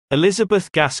Elisabeth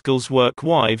Gaskell's work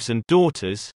Wives and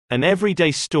Daughters, an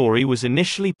everyday story was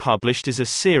initially published as a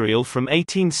serial from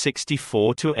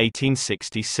 1864 to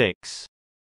 1866.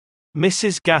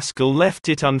 Mrs. Gaskell left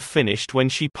it unfinished when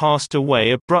she passed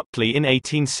away abruptly in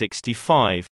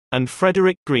 1865, and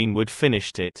Frederick Greenwood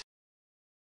finished it.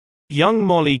 Young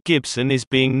Molly Gibson is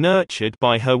being nurtured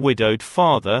by her widowed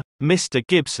father, Mr.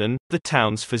 Gibson, the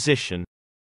town's physician.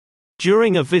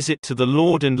 During a visit to the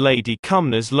Lord and Lady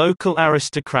Cumnor's local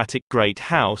aristocratic great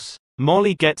house,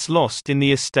 Molly gets lost in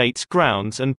the estate's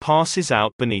grounds and passes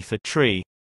out beneath a tree.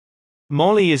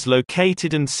 Molly is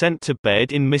located and sent to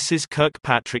bed in Mrs.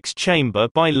 Kirkpatrick's chamber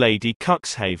by Lady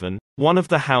Cuxhaven, one of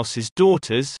the house's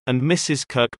daughters, and Mrs.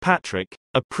 Kirkpatrick,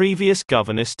 a previous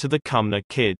governess to the Cumnor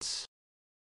kids.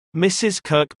 Mrs.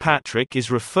 Kirkpatrick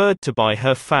is referred to by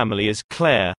her family as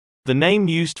Claire, the name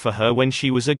used for her when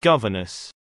she was a governess.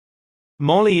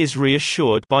 Molly is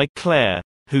reassured by Claire,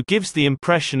 who gives the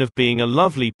impression of being a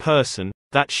lovely person,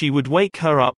 that she would wake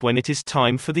her up when it is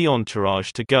time for the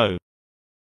entourage to go.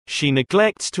 She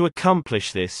neglects to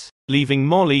accomplish this, leaving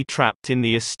Molly trapped in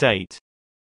the estate.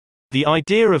 The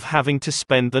idea of having to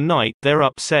spend the night there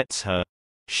upsets her.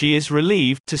 She is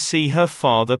relieved to see her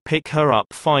father pick her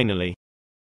up finally.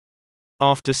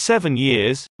 After 7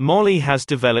 years, Molly has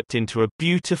developed into a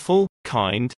beautiful,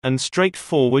 kind, and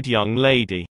straightforward young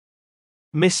lady.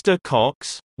 Mr.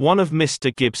 Cox, one of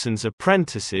Mr. Gibson's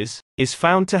apprentices, is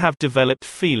found to have developed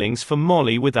feelings for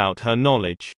Molly without her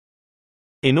knowledge.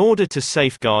 In order to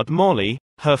safeguard Molly,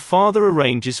 her father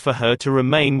arranges for her to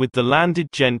remain with the landed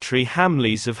gentry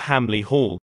Hamleys of Hamley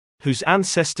Hall, whose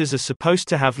ancestors are supposed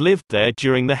to have lived there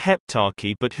during the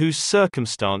Heptarchy but whose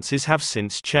circumstances have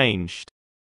since changed.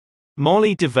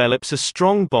 Molly develops a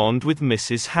strong bond with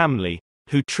Mrs. Hamley,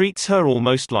 who treats her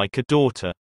almost like a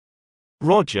daughter.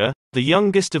 Roger, the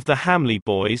youngest of the Hamley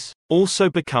boys, also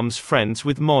becomes friends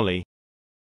with Molly.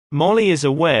 Molly is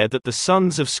aware that the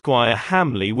sons of Squire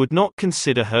Hamley would not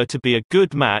consider her to be a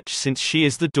good match since she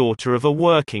is the daughter of a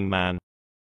working man.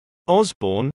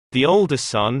 Osborne, the older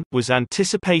son, was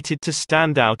anticipated to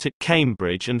stand out at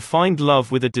Cambridge and find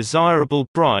love with a desirable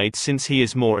bride since he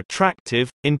is more attractive,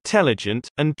 intelligent,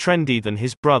 and trendy than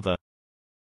his brother.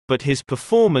 But his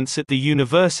performance at the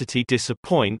university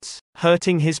disappoints,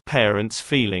 hurting his parents'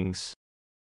 feelings.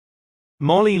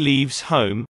 Molly leaves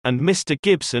home, and Mr.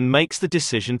 Gibson makes the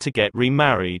decision to get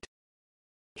remarried.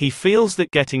 He feels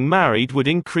that getting married would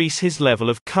increase his level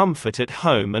of comfort at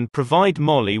home and provide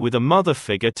Molly with a mother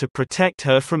figure to protect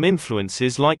her from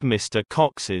influences like Mr.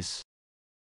 Cox's.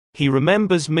 He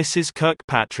remembers Mrs.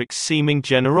 Kirkpatrick's seeming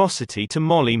generosity to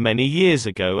Molly many years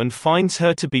ago and finds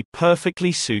her to be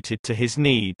perfectly suited to his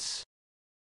needs.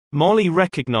 Molly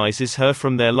recognizes her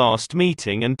from their last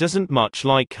meeting and doesn't much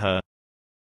like her.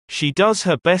 She does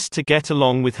her best to get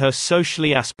along with her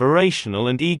socially aspirational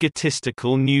and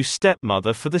egotistical new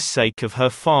stepmother for the sake of her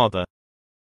father.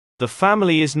 The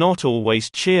family is not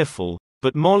always cheerful,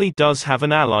 but Molly does have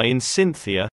an ally in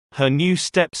Cynthia, her new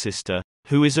stepsister,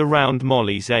 who is around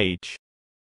Molly's age.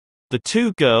 The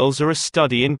two girls are a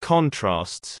study in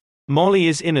contrasts. Molly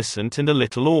is innocent and a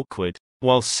little awkward,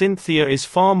 while Cynthia is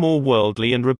far more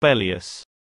worldly and rebellious.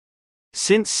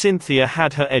 Since Cynthia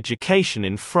had her education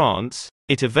in France,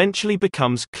 it eventually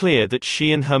becomes clear that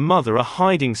she and her mother are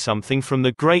hiding something from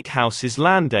the great house's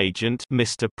land agent,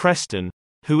 Mr. Preston,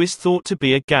 who is thought to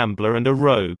be a gambler and a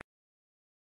rogue.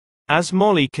 As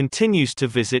Molly continues to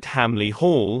visit Hamley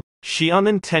Hall, she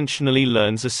unintentionally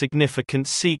learns a significant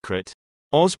secret.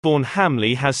 Osborne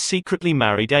Hamley has secretly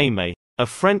married Aimée, a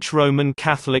French Roman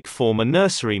Catholic former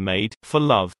nursery maid, for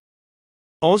love.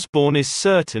 Osborne is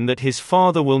certain that his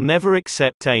father will never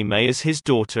accept Aimée as his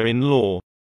daughter-in-law.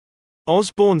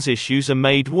 Osborne's issues are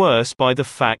made worse by the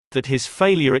fact that his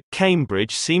failure at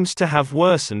Cambridge seems to have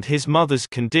worsened his mother's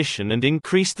condition and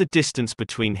increased the distance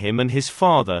between him and his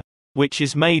father, which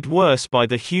is made worse by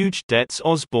the huge debts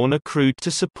Osborne accrued to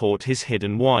support his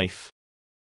hidden wife.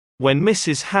 When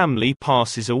Mrs. Hamley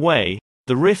passes away,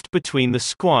 the rift between the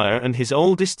squire and his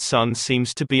oldest son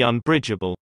seems to be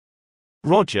unbridgeable.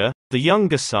 Roger, the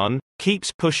younger son,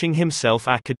 keeps pushing himself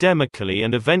academically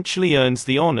and eventually earns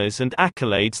the honors and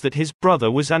accolades that his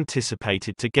brother was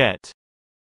anticipated to get.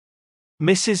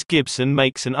 Mrs. Gibson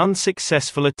makes an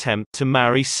unsuccessful attempt to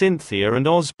marry Cynthia and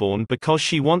Osborne because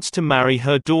she wants to marry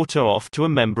her daughter off to a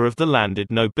member of the landed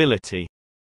nobility.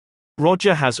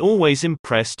 Roger has always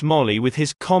impressed Molly with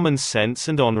his common sense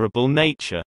and honorable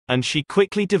nature, and she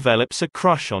quickly develops a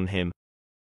crush on him.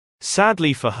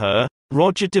 Sadly for her,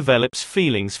 Roger develops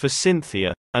feelings for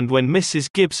Cynthia, and when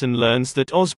Mrs. Gibson learns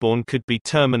that Osborne could be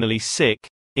terminally sick,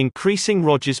 increasing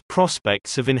Roger's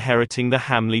prospects of inheriting the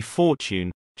Hamley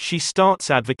fortune, she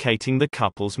starts advocating the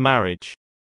couple's marriage.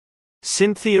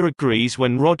 Cynthia agrees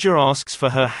when Roger asks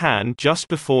for her hand just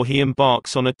before he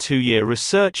embarks on a 2-year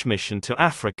research mission to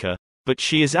Africa, but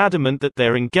she is adamant that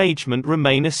their engagement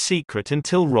remain a secret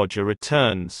until Roger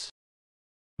returns.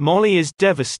 Molly is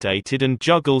devastated and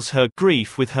juggles her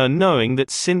grief with her knowing that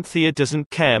Cynthia doesn't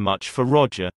care much for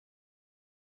Roger.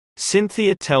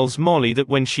 Cynthia tells Molly that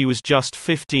when she was just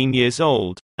 15 years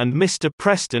old, and Mr.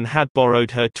 Preston had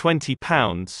borrowed her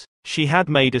 £20, she had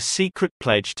made a secret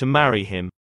pledge to marry him.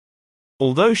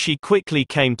 Although she quickly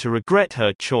came to regret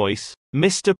her choice,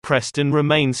 Mr. Preston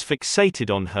remains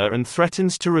fixated on her and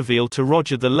threatens to reveal to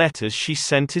Roger the letters she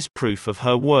sent as proof of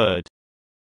her word.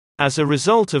 As a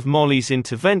result of Molly's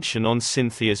intervention on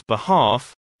Cynthia's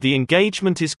behalf, the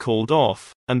engagement is called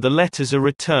off, and the letters are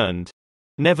returned.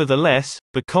 Nevertheless,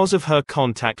 because of her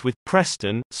contact with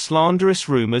Preston, slanderous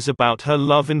rumors about her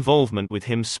love involvement with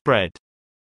him spread.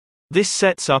 This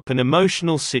sets up an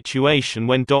emotional situation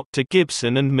when Dr.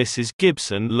 Gibson and Mrs.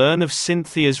 Gibson learn of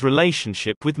Cynthia's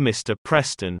relationship with Mr.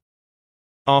 Preston.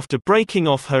 After breaking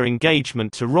off her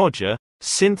engagement to Roger,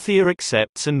 Cynthia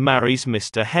accepts and marries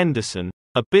Mr. Henderson,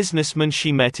 a businessman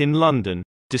she met in London,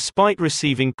 despite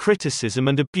receiving criticism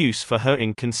and abuse for her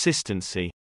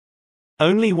inconsistency.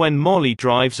 Only when Molly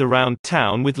drives around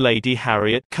town with Lady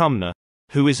Harriet Cumnor,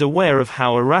 who is aware of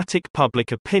how erratic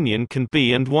public opinion can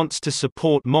be and wants to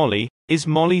support Molly, is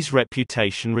Molly's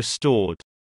reputation restored.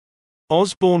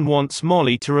 Osborne wants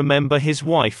Molly to remember his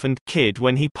wife and kid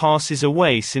when he passes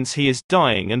away since he is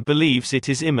dying and believes it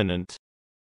is imminent.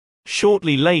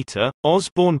 Shortly later,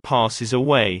 Osborne passes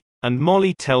away, and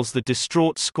Molly tells the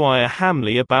distraught Squire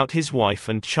Hamley about his wife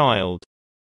and child.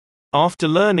 After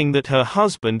learning that her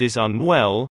husband is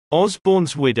unwell,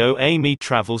 Osborne's widow Amy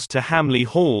travels to Hamley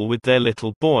Hall with their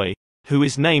little boy, who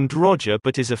is named Roger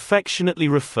but is affectionately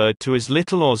referred to as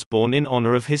Little Osborne in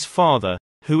honor of his father,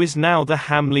 who is now the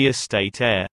Hamley estate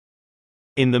heir.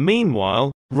 In the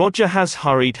meanwhile, Roger has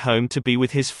hurried home to be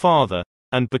with his father,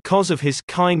 and because of his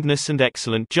kindness and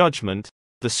excellent judgment,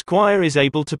 the squire is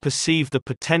able to perceive the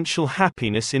potential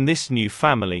happiness in this new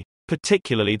family,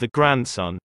 particularly the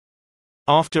grandson.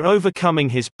 After overcoming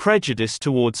his prejudice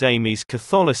towards Amy's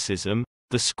Catholicism,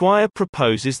 the squire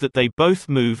proposes that they both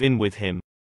move in with him.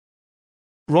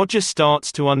 Roger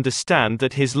starts to understand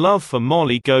that his love for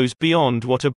Molly goes beyond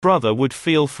what a brother would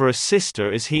feel for a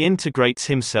sister as he integrates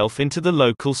himself into the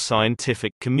local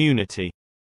scientific community.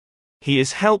 He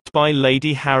is helped by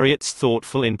Lady Harriet's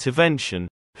thoughtful intervention,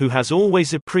 who has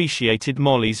always appreciated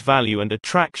Molly's value and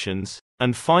attractions,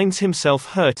 and finds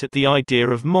himself hurt at the idea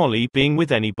of Molly being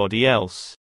with anybody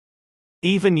else.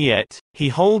 Even yet, he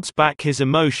holds back his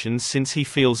emotions since he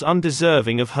feels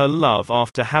undeserving of her love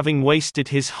after having wasted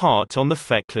his heart on the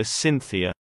feckless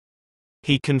Cynthia.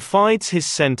 He confides his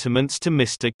sentiments to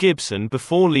Mr. Gibson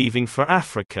before leaving for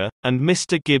Africa, and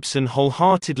Mr. Gibson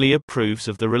wholeheartedly approves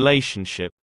of the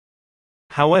relationship.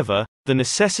 However, the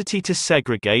necessity to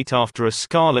segregate after a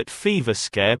scarlet fever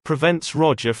scare prevents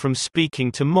Roger from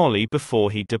speaking to Molly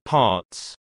before he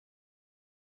departs.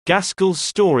 Gaskell's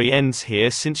story ends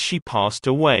here since she passed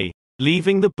away,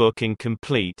 leaving the book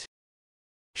incomplete.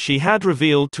 She had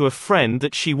revealed to a friend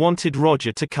that she wanted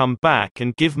Roger to come back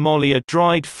and give Molly a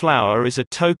dried flower as a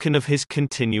token of his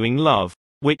continuing love,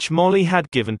 which Molly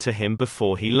had given to him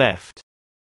before he left.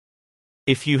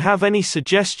 If you have any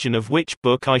suggestion of which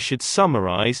book I should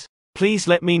summarize, please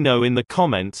let me know in the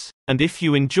comments, and if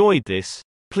you enjoyed this,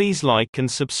 please like and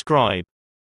subscribe.